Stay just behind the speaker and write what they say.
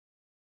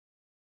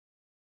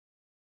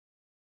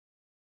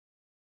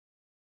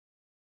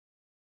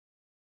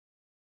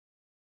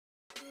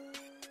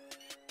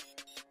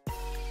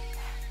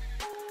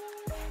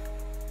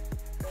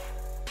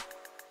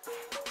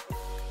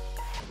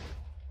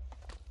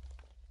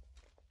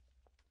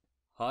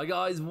Hi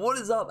guys, what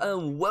is up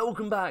and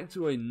welcome back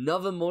to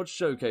another mod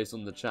showcase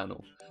on the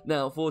channel.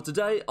 Now for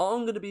today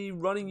I'm going to be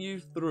running you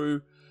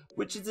through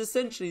which is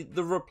essentially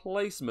the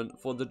replacement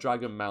for the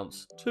Dragon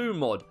Mounts 2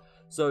 mod.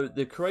 So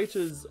the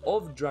creators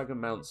of Dragon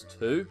Mounts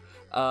 2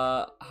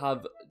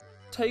 have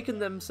taken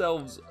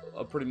themselves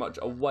pretty much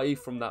away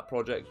from that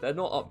project. They're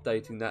not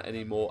updating that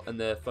anymore and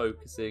they're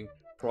focusing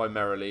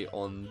primarily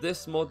on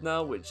this mod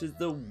now, which is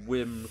the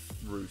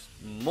WYRMROOST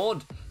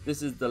mod.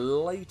 This is the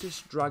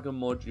latest dragon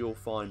mod you'll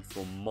find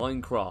for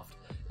Minecraft.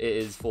 It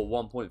is for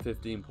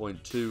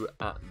 1.15.2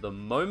 at the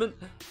moment,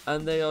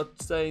 and they are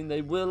saying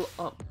they will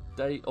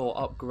update or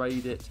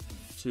upgrade it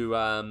to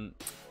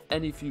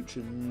any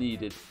future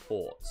needed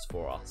ports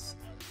for us.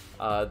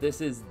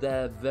 This is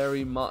their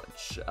very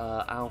much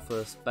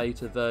alpha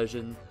beta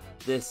version.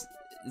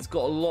 It's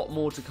got a lot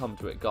more to come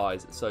to it,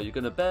 guys, so you're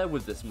going to bear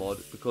with this mod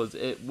because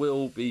it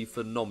will be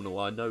phenomenal.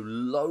 I know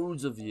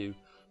loads of you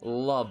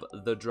love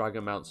the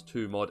Dragon Mounts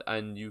 2 mod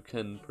and you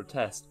can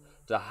protest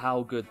to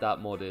how good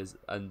that mod is,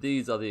 and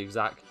these are the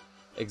exact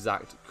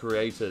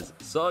creators.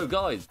 So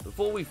guys,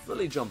 before we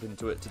fully jump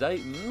into it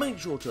today, make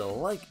sure to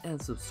like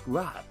and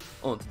subscribe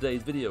on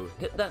today's video.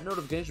 Hit that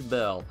notification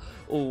bell,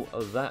 all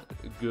of that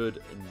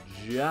good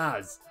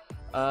jazz.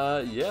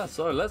 Yeah,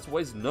 so let's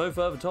waste no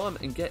further time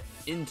and get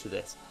into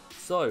this.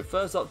 So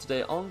first up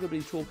today, I'm going to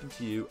be talking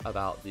to you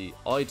about the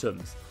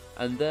items,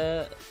 and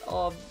there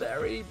are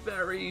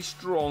very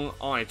strong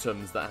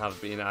items that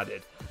have been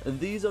added, and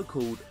these are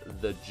called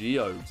the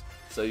geodes.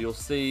 So you'll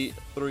see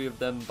 3 of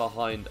them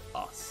behind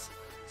us.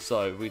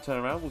 So if we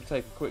turn around, we'll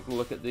take a quick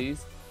look at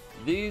these.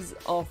 These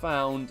are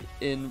found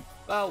in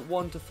about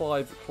 1 to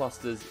 5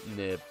 clusters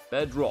near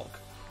bedrock.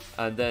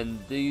 And then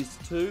these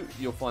 2,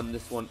 you'll find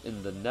this one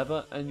in the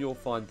nether and you'll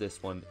find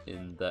this one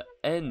in the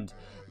end.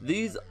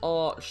 These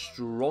are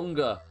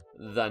stronger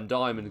than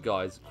diamond,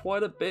 guys,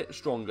 quite a bit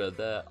stronger.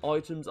 Their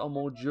items are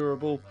more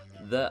durable,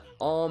 their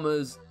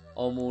armors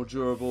are more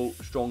durable,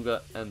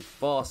 stronger and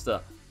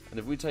faster. And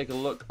if we take a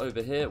look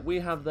over here, we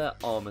have their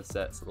armor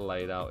sets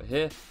laid out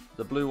here.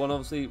 The blue one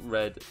obviously,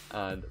 red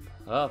and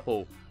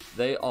purple.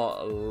 They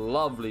are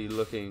lovely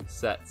looking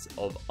sets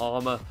of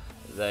armor.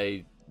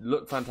 They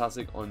look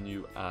fantastic on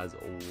you as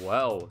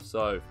well.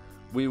 So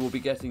we will be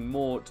getting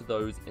more to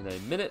those in a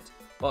minute,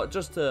 but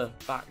just to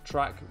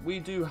backtrack, we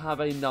do have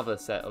another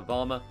set of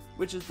armor,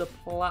 which is the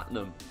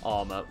platinum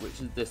armor, which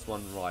is this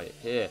one right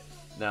here.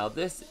 Now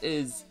this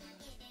is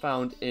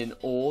found in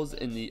ores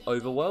in the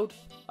overworld,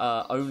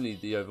 only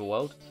the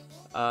overworld,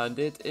 and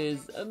it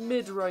is a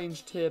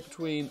mid-range tier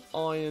between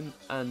iron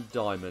and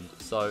diamond.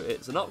 So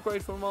it's an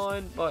upgrade from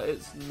iron, but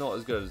it's not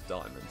as good as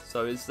diamond.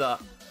 So it's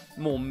that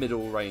more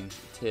middle range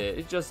tier.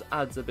 It just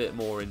adds a bit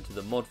more into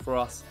the mod for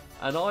us,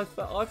 and I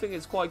think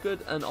it's quite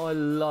good, and I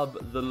love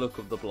the look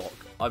of the block.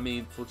 I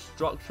mean, for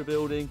structure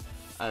building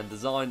and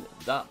design,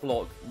 that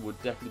block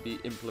would definitely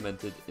be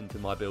implemented into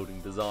my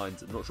building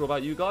designs. I'm not sure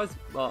about you guys,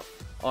 but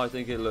I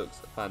think it looks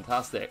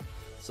fantastic.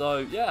 So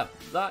yeah,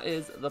 that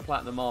is the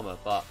platinum armor,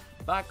 but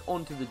back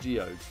onto the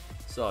geodes.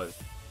 So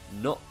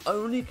not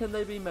only can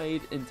they be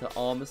made into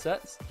armor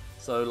sets,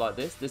 so like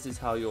this is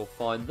how you'll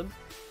find them,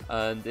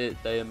 and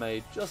they are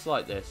made just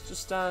like this,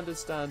 just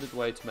standard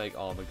way to make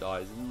armor,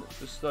 guys,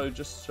 and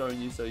just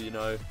showing you so you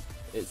know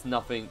it's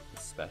nothing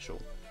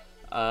special.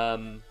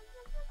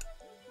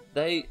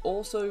 They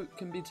also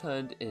can be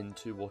turned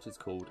into what is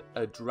called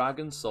a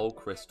dragon soul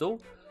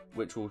crystal,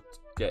 which we'll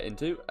get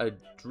into, a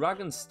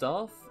dragon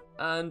staff,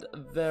 and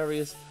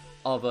various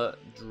other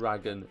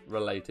dragon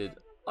related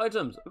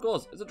items. Of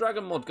course, it's a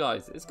dragon mod,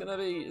 guys. It's gonna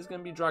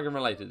be dragon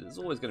related. It's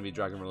always gonna be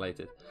dragon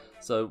related.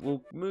 So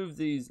we'll move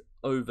these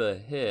over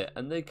here,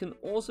 and they can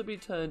also be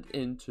turned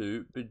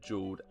into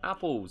bejeweled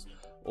apples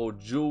or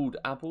jeweled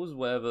apples,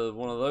 wherever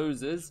one of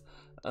those is.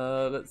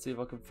 Let's see if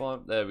I can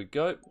find. There we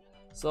go.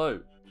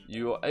 So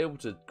you are able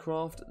to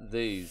craft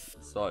these.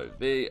 So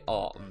they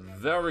are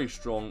very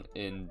strong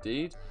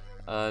indeed,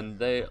 and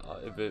they are,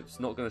 if it's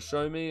not going to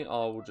show me,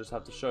 I will just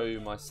have to show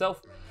you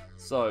myself.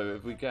 So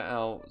if we get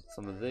out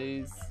some of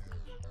these,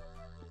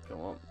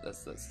 come on,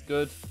 that's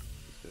good.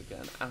 Let's go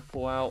get an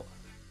apple out.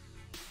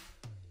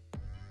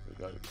 We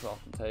go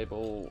crafting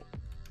table.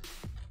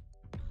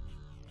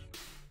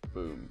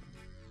 Boom,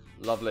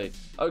 lovely.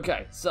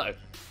 Okay, so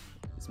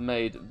it's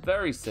made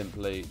very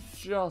simply,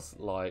 just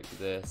like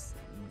this.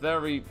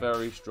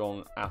 Very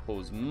strong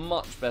apples,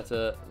 much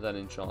better than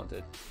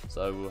enchanted.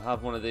 So we'll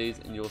have one of these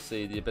and you'll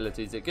see the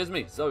abilities it gives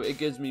me. So it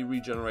gives me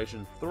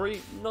regeneration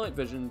 3, night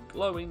vision,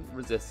 glowing,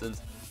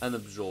 resistance, and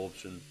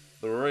absorption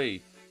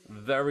 3.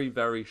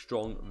 Very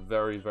strong,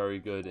 very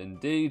good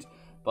indeed,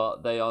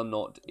 but they are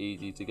not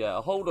easy to get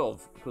a hold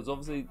of because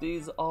obviously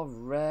these are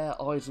rare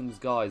items,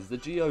 guys. The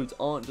geodes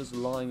aren't just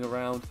lying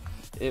around.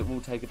 It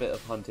will take a bit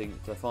of hunting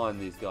to find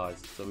these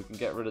guys. So we can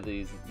get rid of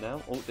these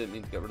now. Oh, didn't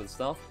mean to get rid of the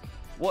stuff.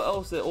 What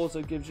else it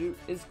also gives you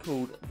is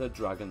called the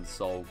Dragon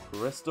Soul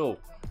Crystal.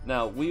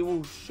 Now, we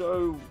will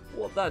show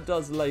what that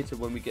does later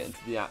when we get into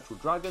the actual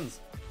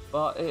dragons,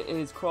 but it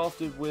is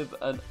crafted with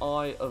an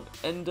Eye of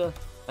Ender,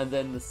 and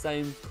then the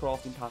same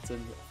crafting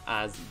pattern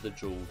as the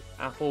jeweled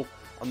apple,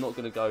 I'm not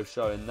going to go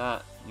showing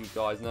that. You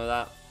guys know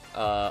that.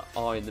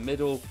 Eye in the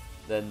middle,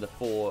 then the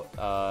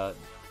 4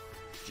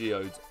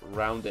 geodes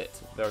round it.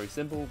 Very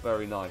simple,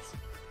 very nice.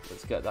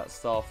 Let's get that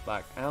staff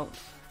back out.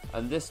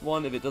 And this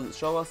one, if it doesn't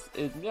show us,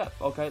 is, yeah,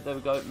 okay, there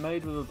we go.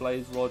 Made with a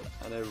blaze rod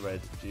and a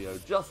red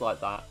geode, just like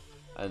that.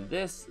 And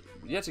this,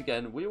 yet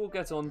again, we will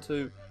get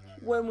onto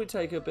when we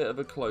take a bit of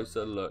a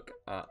closer look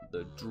at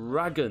the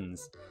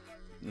dragons.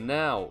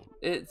 Now,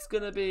 it's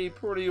going to be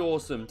pretty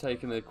awesome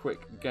taking a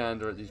quick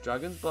gander at these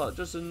dragons, but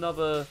just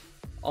another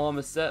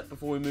armor set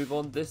before we move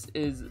on. This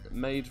is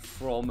made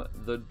from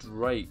the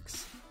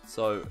drakes.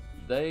 So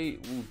they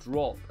will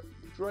drop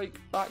drake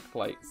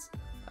backplates,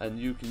 and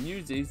you can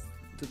use these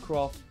to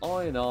craft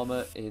iron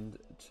armor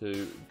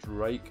into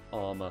drake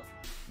armor.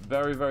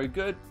 Very, very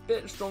good.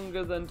 Bit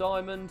stronger than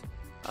diamond.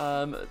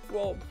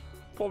 Well,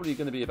 probably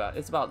going to be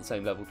it's about the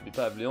same level, to be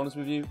perfectly honest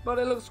with you, but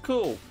it looks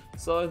cool.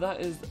 So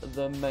that is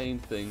the main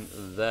thing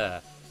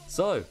there.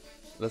 So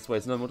let's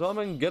waste no more time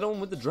and get on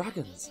with the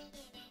dragons.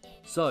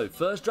 So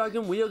first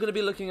dragon we are going to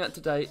be looking at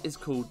today is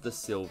called the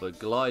Silver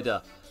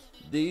Glider.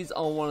 These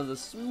are one of the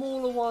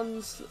smaller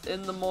ones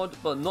in the mod,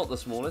 but not the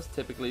smallest.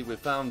 Typically we've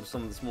found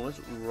some of the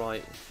smallest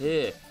right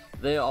here.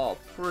 They are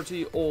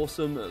pretty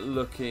awesome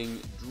looking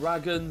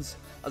dragons.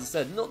 As I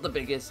said, not the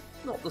biggest,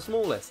 not the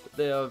smallest.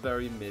 They are a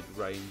very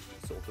mid-range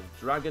sort of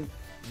dragon.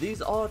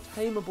 These are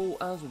tameable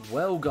as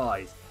well,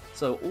 guys.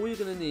 So all you're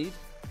going to need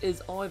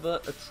is either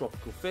a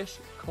tropical fish,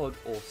 cod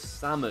or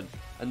salmon.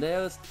 And they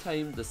are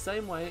tamed the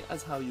same way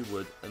as how you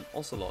would an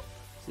ocelot.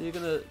 So you're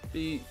going to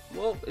be,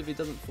 well, if he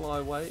doesn't fly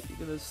away, you're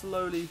going to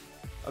slowly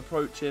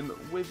approach him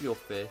with your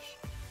fish.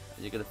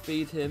 And you're going to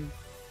feed him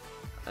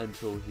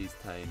until he's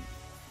tamed.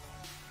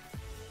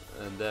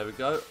 And there we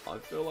go. I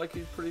feel like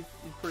he's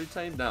pretty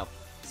tamed now.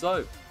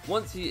 So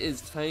once he is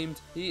tamed,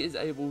 he is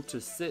able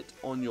to sit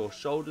on your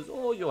shoulders,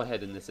 or your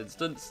head in this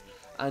instance,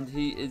 and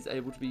he is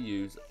able to be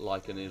used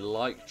like an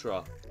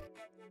elytra.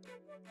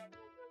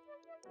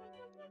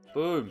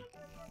 Boom.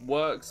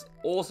 Works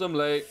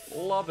awesomely.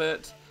 Love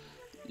it.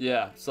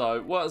 Yeah,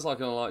 so works like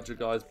an elytra,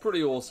 guys.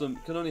 Pretty awesome.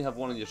 Can only have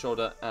one on your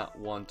shoulder at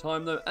one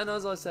time though, and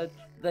as I said,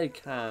 they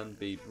can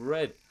be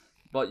bred.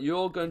 But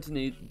you're going to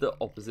need the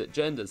opposite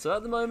gender. So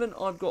at the moment,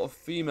 I've got a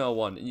female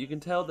one, and you can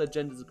tell their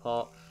genders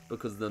apart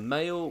because the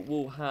male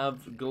will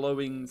have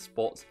glowing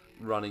spots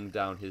running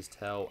down his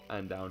tail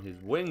and down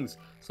his wings.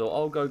 So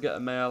I'll go get a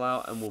male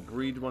out and we'll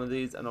breed one of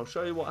these, and I'll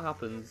show you what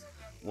happens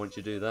once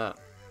you do that.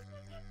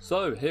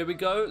 So here we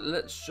go.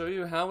 Let's show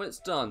you how it's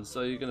done.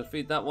 So you're going to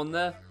feed that one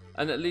there,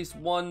 and at least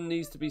one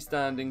needs to be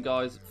standing,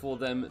 guys, for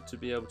them to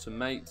be able to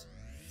mate.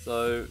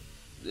 So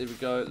here we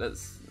go.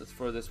 Let's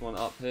throw this one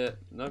up here.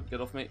 No,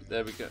 get off me.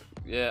 There we go.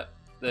 Yeah,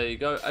 there you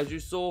go. As you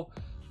saw,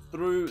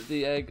 through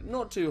the egg,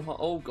 not too hot.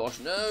 Oh gosh,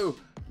 no,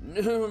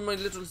 my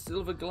little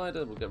silver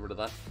glider. We'll get rid of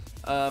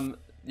that.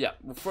 Yeah,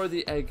 we'll throw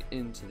the egg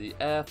into the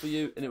air for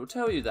you, and it will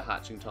tell you the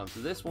hatching time.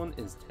 So this one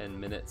is 10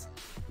 minutes.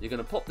 You're going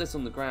to pop this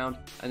on the ground,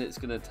 and it's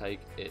going to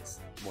take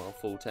its, well,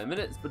 full 10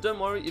 minutes. But don't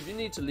worry, if you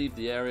need to leave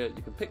the area,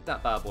 you can pick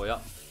that bad boy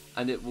up,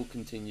 and it will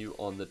continue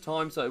on the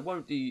time. So it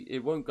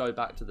won't go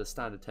back to the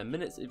standard 10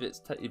 minutes.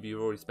 If you've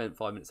already spent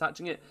 5 minutes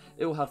hatching it,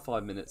 it will have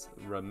 5 minutes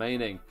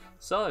remaining.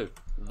 So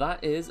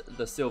that is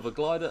the Silver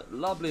Glider.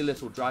 Lovely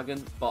little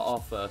dragon, but our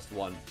first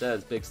one.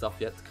 There's big stuff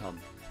yet to come.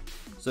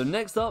 So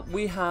next up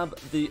we have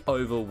the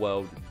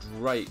Overworld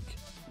Drake.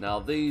 Now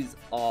these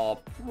are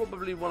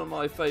probably one of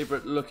my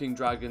favourite looking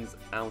dragons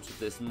out of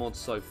this mod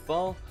so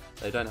far.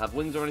 They don't have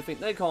wings or anything,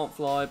 they can't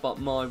fly, but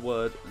my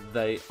word,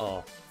 they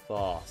are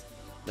fast.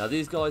 Now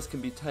these guys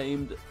can be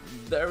tamed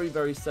very,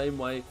 very same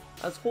way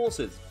as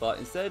horses, but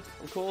instead,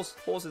 of course,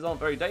 horses aren't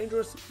very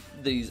dangerous.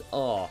 These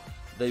are.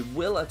 They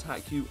will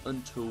attack you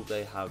until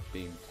they have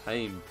been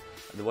tamed.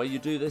 And the way you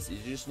do this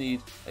is you just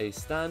need a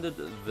standard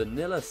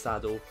vanilla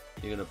saddle.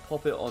 You're going to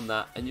pop it on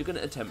that, and you're going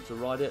to attempt to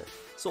ride it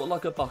sort of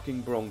like a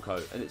bucking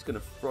bronco, and it's going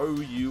to throw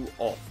you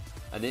off.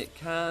 And it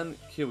can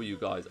kill you,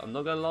 guys. I'm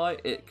not going to lie,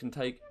 it can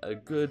take a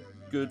good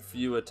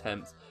few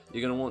attempts.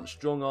 You're going to want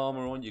strong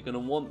armor on. You're going to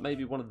want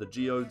maybe one of the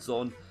geodes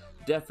on.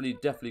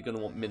 Definitely going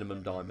to want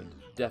minimum diamond.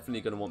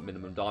 Definitely going to want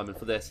minimum diamond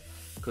for this,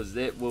 because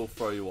it will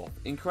throw you off.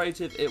 In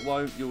creative, it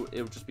won't.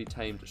 It'll just be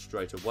tamed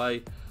straight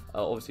away.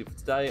 Obviously for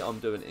today, I'm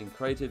doing it in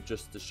creative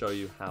just to show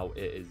you how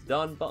it is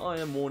done. But I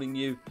am warning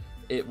you,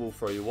 it will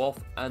throw you off,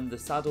 and the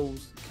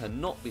saddles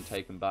cannot be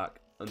taken back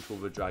until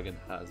the dragon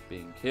has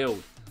been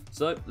killed.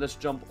 So let's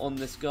jump on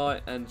this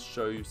guy and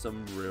show you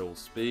some real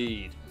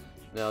speed.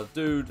 Now,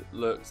 dude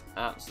looks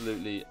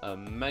absolutely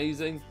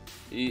amazing.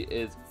 He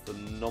is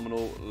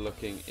phenomenal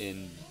looking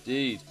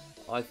indeed.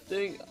 I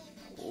think,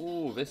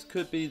 oh, this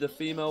could be the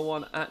female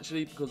one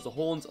actually, because the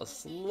horns are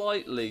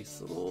slightly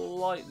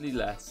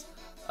less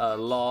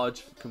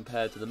large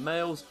compared to the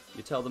males.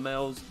 You tell the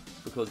males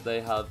because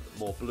they have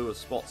more bluer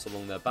spots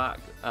along their back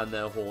and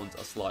their horns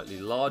are slightly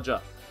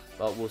larger.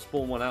 But we'll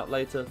spawn one out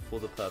later for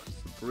the purpose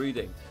of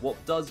breeding.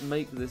 What does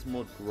make this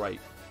mod great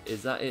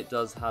is that it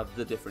does have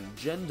the different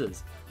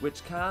genders,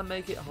 which can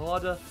make it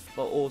harder,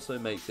 but also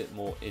makes it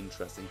more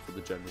interesting for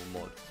the general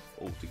mod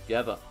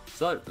altogether.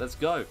 So let's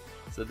go.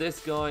 So this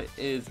guy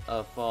is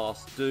a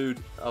fast dude,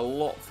 a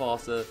lot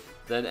faster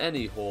than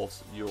any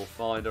horse you'll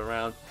find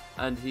around,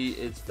 and he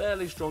is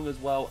fairly strong as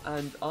well,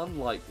 and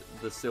unlike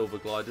the silver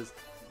gliders,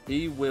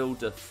 he will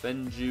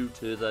defend you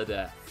to the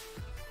death.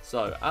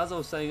 So as I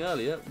was saying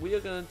earlier, we are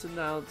going to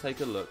now take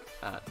a look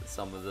at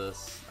some of the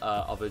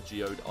other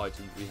geode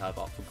items we have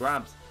up for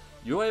grabs.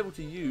 You're able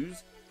to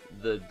use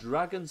the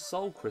dragon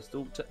soul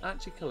crystal to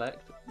actually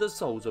collect the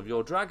souls of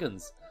your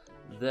dragons.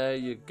 There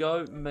you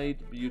go,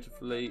 made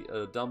beautifully,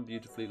 done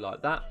beautifully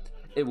like that.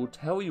 It will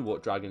tell you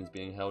what dragon is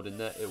being held in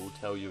there, it will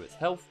tell you its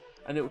health,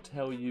 and it will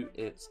tell you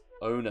its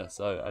owner.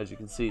 So as you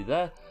can see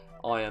there,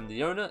 I am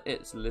the owner,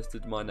 it's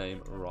listed my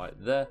name right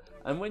there,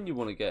 and when you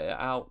want to get it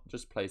out,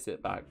 just place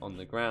it back on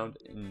the ground,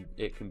 and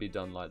it can be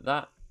done like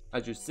that.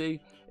 As you see,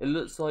 it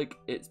looks like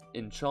it's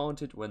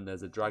enchanted when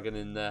there's a dragon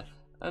in there,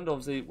 and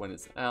obviously when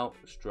it's out,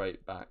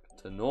 straight back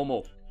to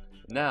normal.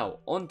 Now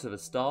onto the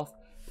staff.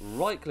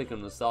 Right click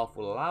on the staff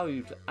will allow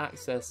you to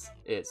access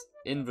its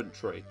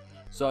inventory.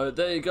 So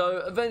there you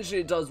go,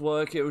 eventually it does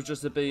work. It was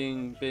just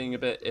being a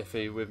bit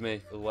iffy with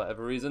me for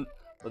whatever reason.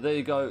 But there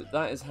you go,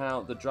 that is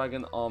how the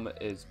dragon armor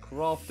is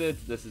crafted.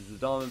 This is the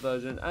diamond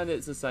version, and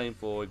it's the same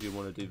for if you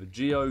want to do the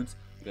geodes.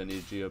 You're going to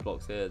need geo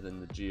blocks here,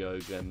 then the geo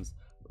gems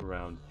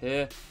around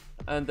here.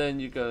 And then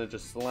you're going to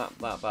just slap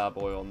that bad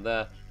boy on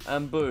there,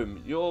 and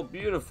boom, your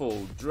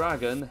beautiful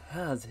dragon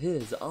has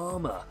his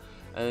armor.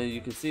 And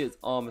you can see its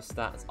armor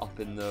stats up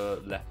in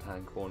the left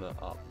hand corner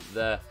up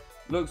there.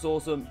 Looks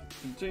awesome.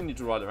 Continue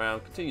to ride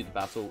around, continue to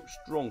battle.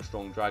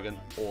 Strong dragon,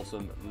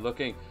 awesome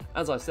looking.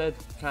 As I said,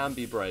 can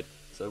be bred.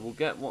 So we'll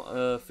get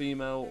a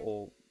female,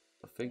 or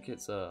I think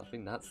that's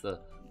the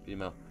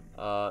female.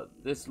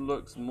 This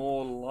looks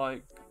more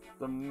like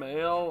the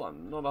male.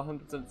 I'm not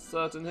 100%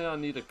 certain here. I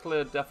need a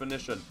clear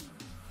definition.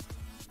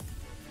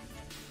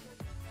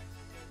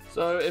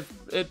 So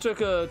it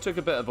took a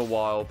bit of a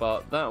while,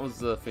 but that was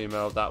the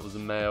female, that was the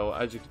male.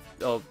 As you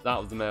that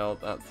was the male,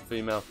 that's the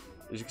female.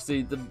 As you can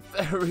see, the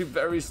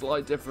very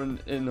slight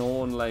difference in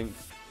horn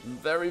length,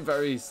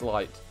 very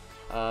slight.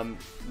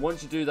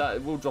 Once you do that,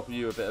 it will drop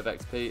you a bit of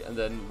XP, and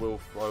then we'll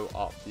throw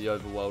up the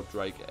overworld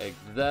drake egg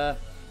there.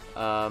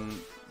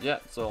 Yeah,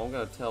 so I'm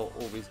going to tell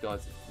all these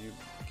guys, you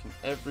can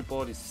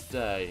everybody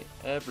stay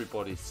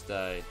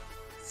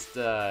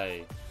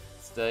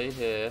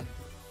here,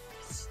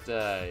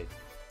 stay.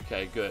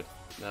 Okay, good.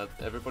 Now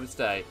everybody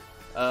stay.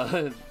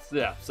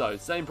 Yeah, so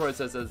same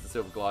process as the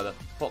silver glider.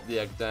 Pop the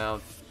egg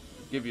down,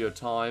 give you a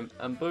time,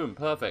 and boom,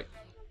 perfect.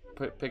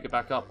 Pick it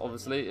back up,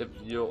 obviously, if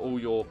all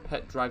your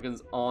pet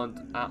dragons aren't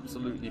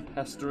absolutely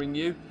pestering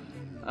you.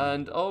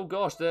 And oh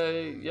gosh,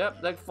 they're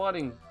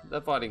fighting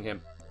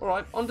him.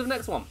 Alright, on to the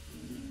next one.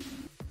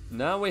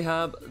 Now we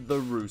have the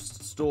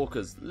roost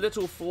stalkers,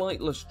 little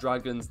flightless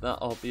dragons that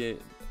are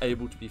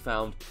able to be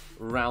found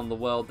around the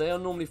world. They are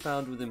normally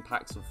found within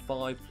packs of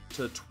 5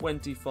 to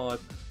 25,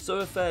 so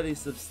a fairly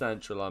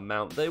substantial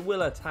amount. They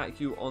will attack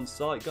you on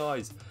sight,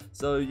 guys,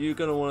 so you're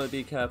going to want to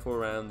be careful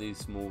around these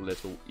small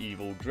little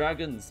evil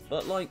dragons.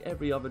 But like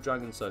every other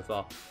dragon so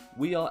far,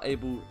 we are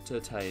able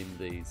to tame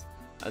these,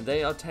 and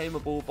they are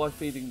tameable by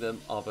feeding them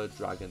other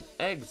dragon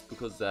eggs,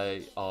 because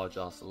they are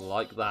just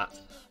like that.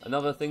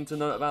 Another thing to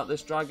note about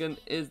this dragon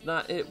is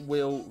that it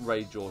will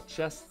raid your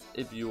chest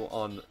if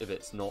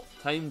it's not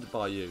tamed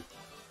by you.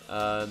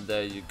 And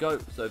there you go.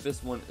 So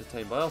this one is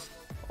tamed by us.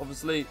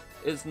 Obviously,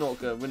 we're not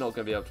going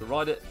to be able to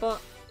ride it,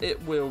 but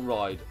it will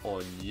ride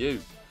on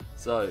you.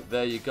 So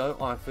there you go.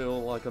 I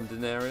feel like I'm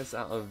Daenerys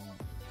out of,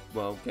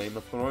 well, Game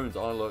of Thrones.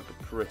 I look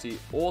pretty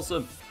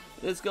awesome.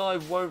 This guy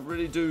won't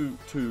really do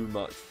too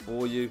much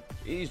for you.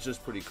 He's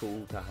just pretty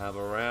cool to have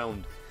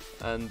around.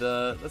 And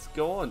let's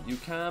go on. You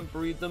can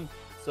breed them,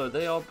 so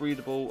they are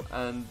breedable,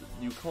 and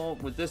you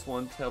can't, with this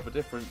one, tell the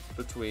difference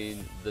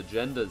between the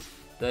genders.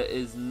 There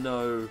is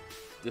no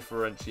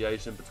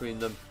differentiation between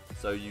them.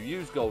 So you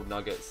use gold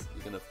nuggets.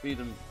 You're going to feed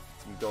them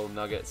some gold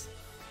nuggets,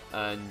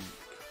 and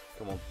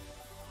come on.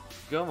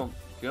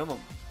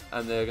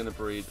 And they're going to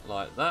breed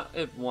like that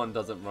if one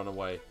doesn't run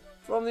away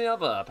from the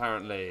other,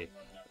 apparently.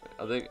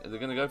 Are they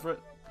going to go for it?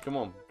 Come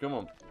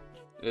on.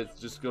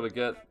 It's just got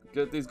to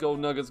get these gold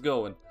nuggets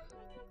going.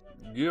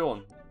 Go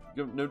on.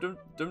 No,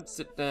 don't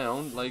sit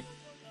down. Like,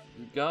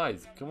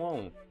 guys, come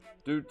on.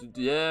 Dude,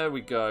 there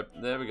we go.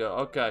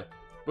 Okay.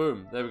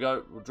 Boom. There we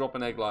go. We'll drop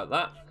an egg like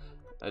that.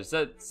 As I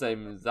said,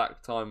 same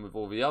exact time with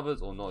all the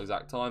others. Or not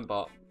exact time,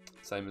 but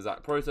same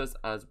exact process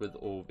as with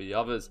all the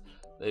others.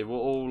 They will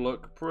all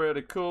look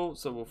pretty cool.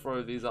 So we'll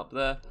throw these up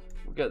there.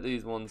 We'll get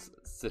these ones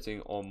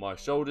sitting on my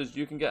shoulders.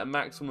 You can get a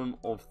maximum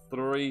of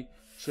 3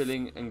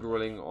 chilling and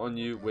grilling on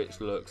you, which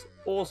looks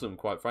awesome,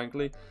 quite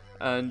frankly.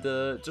 And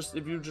just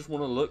if you just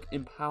want to look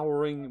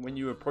empowering when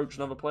you approach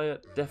another player,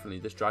 definitely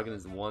this dragon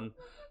is the one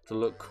to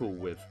look cool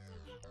with.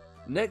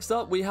 Next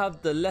up, we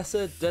have the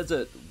Lesser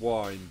Desert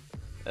Wine.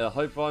 I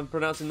hope I'm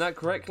pronouncing that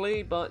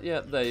correctly, but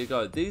yeah, there you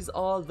go. These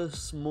are the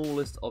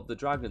smallest of the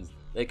dragons.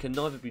 They can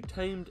neither be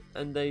tamed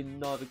and they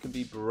neither can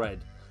be bred.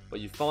 But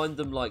you find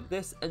them like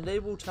this and they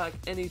will attack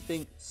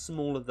anything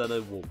smaller than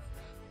a wolf.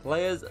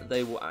 Players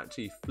they will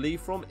actually flee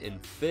from in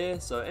fear,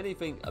 so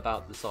anything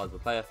about the size of a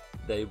player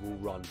they will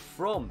run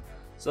from.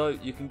 So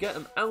you can get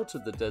them out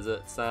of the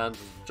desert sand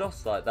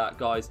just like that,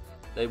 guys.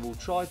 They will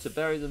try to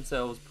bury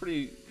themselves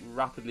pretty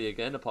rapidly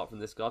again, apart from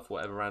this guy for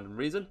whatever random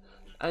reason,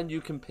 and you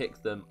can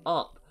pick them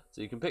up.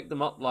 So you can pick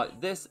them up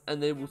like this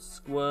and they will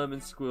squirm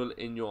and squeal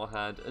in your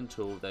hand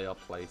until they are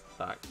placed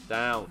back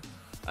down.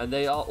 And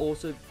they are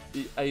also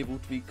able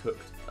to be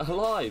cooked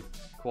alive,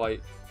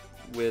 quite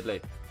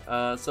weirdly.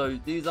 So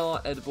these are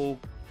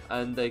edible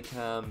and they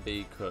can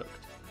be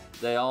cooked.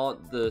 They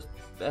aren't the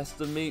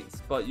best of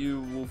meats, but you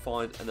will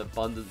find an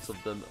abundance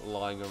of them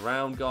lying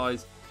around,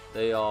 guys.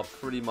 They are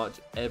pretty much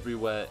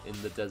everywhere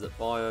in the desert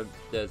biome.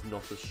 There's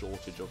not a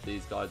shortage of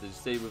these guys. As you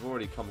see, we've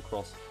already come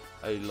across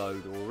a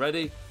load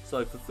already.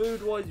 So for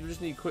food wise, you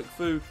just need quick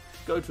food.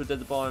 Go to a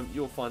desert biome,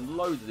 you'll find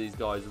loads of these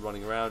guys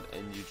running around,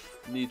 and you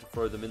just need to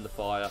throw them in the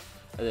fire,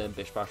 and then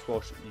bish bash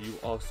bosh, you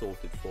are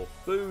sorted for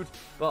food.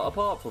 But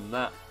apart from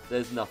that,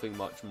 there's nothing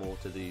much more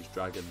to these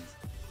dragons.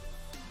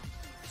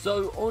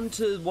 So on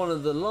to one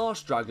of the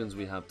last dragons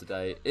we have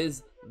today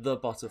is the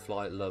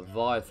butterfly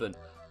leviathan.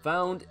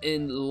 Found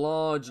in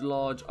large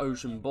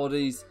ocean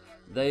bodies.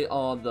 They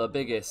are the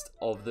biggest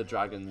of the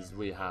dragons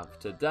we have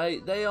today.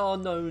 They are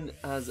known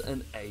as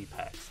an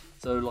apex,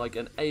 so like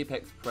an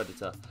apex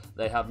predator.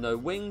 They have no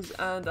wings,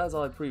 and as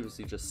I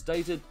previously just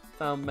stated,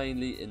 found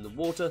mainly in the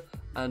water,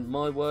 and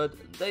my word,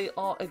 they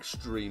are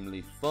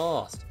extremely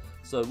fast.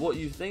 So what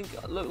you think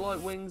look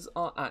like wings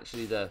are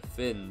actually their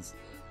fins.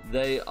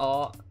 They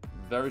are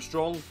very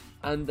strong,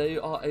 and they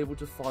are able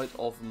to fight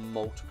off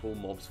multiple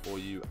mobs for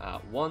you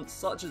at once,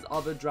 such as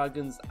other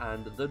dragons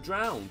and the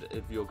drowned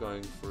if you're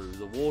going through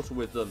the water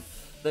with them.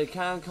 They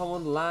can come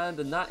on land,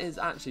 and that is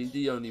actually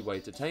the only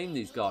way to tame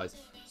these guys.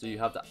 So you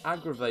have to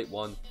aggravate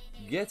one,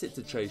 get it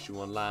to chase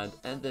you on land,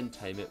 and then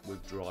tame it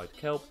with dried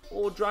kelp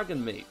or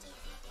dragon meat.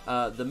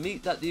 The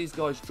meat that these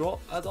guys drop,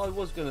 as I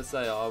was going to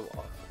say, I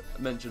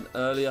mentioned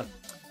earlier,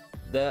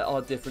 there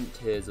are different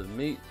tiers of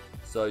meat.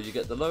 So you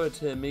get the lower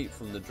tier meat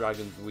from the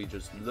dragons we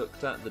just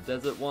looked at, the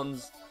desert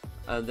ones,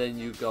 and then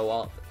you go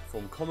up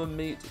from common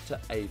meat to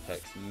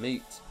apex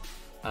meat.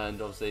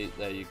 And obviously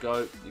there you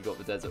go, you got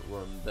the desert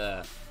worm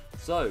there.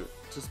 So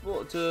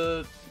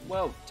to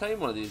tame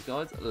one of these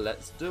guys,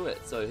 let's do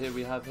it. So here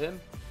we have him,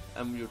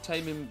 and you'll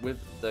tame him with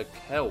the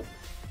kelp.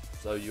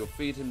 So you'll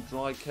feed him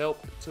dry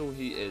kelp till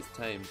he is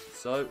tamed.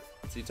 So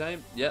is he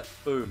tamed? Yep,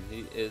 boom,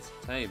 he is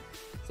tamed.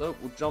 So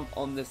we'll jump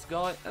on this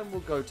guy and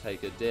we'll go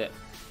take a dip.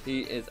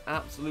 He is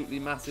absolutely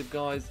massive,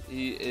 guys.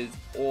 He is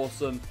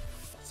awesome.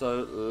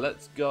 So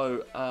let's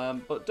go.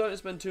 But don't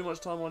spend too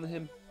much time on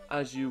him,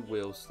 as you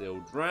will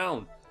still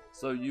drown.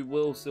 So you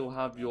will still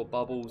have your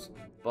bubbles.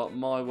 But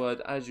my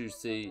word, as you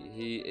see,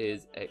 he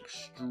is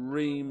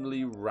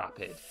extremely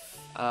rapid.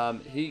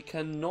 He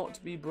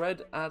cannot be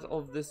bred as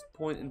of this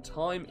point in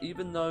time,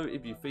 even though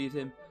if you feed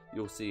him,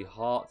 you'll see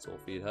hearts, or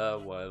feed her,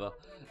 whatever.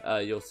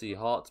 You'll see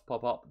hearts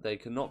pop up. They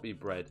cannot be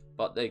bred,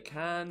 but they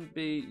can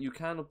be. You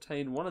can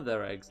obtain one of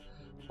their eggs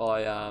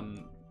by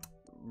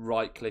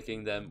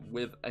right-clicking them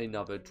with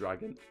another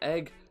dragon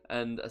egg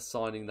and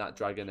assigning that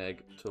dragon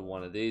egg to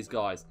one of these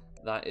guys.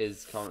 That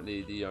is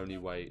currently the only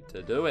way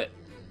to do it.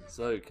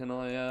 So can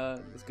I?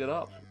 Let's get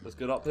up. Let's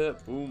get up here.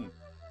 Boom.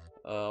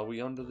 Are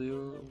we under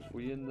the?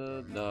 We in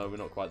the? No, we're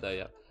not quite there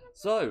yet.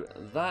 So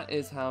that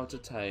is how to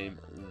tame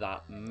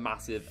that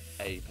massive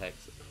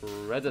apex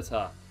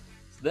predator.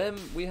 Then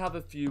we have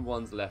a few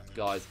ones left,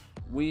 guys.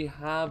 We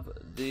have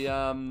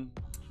the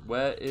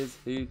where is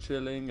he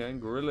chilling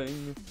and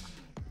grilling?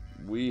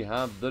 We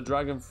have the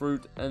dragon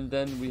fruit, and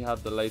then we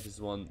have the latest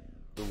one,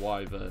 the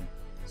wyvern.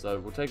 So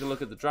we'll take a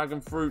look at the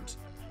dragon fruit,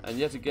 and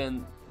yet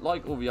again,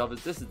 like all the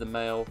others, this is the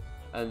male,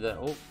 and then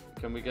oh,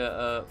 can we get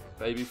a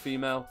baby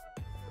female?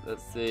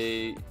 Let's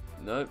see.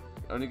 Nope.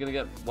 Only gonna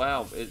get,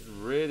 wow, it's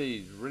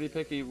really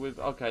picky with,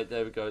 okay,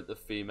 there we go, the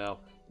female.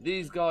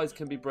 These guys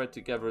can be bred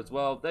together as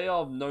well. They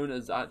are known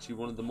as actually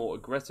one of the more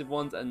aggressive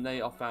ones, and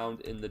they are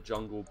found in the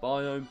jungle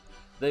biome.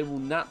 They will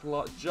nap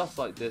just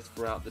like this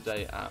throughout the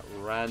day at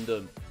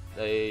random.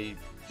 They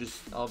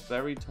just are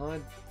very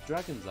tired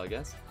dragons, I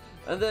guess.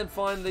 And then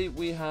finally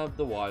we have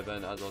the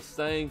wyvern, as I was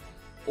saying.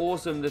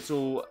 Awesome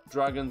little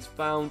dragons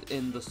found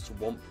in the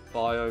swamp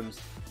biomes.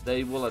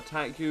 They will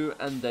attack you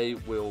and they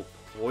will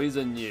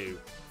poison you.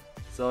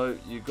 So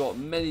you've got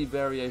many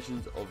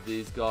variations of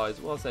these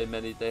guys. Well, I say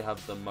many, they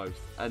have the most.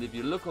 And if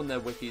you look on their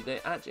wiki, they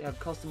actually have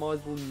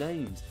customizable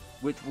names,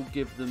 which will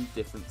give them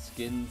different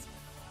skins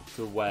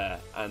to wear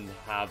and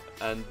have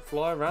and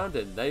fly around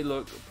in. They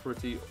look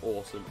pretty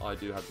awesome, I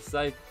do have to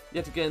say.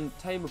 Yet again,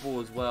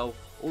 tameable as well.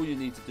 All you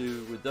need to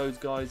do with those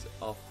guys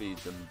are feed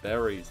them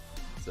berries.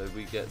 So if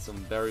we get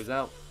some berries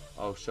out,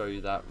 I'll show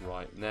you that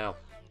right now.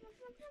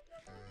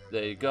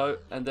 There you go.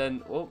 And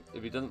then, oh,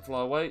 if he doesn't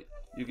fly away,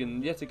 you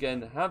can yet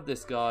again have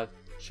this guy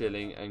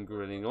chilling and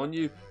grilling on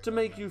you to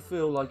make you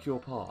feel like you're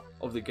part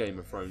of the Game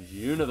of Thrones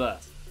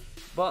universe.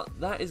 But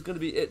that is going to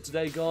be it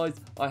today, guys.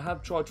 I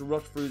have tried to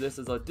rush through this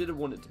as I didn't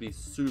want it to be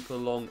super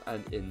long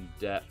and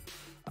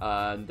in-depth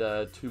and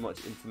too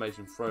much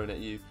information thrown at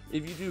you.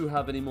 If you do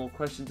have any more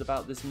questions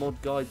about this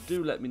mod guide,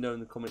 do let me know in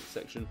the comment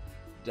section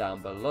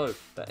down below.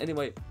 But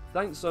anyway,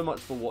 thanks so much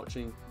for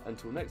watching.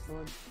 Until next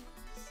time,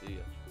 see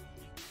ya.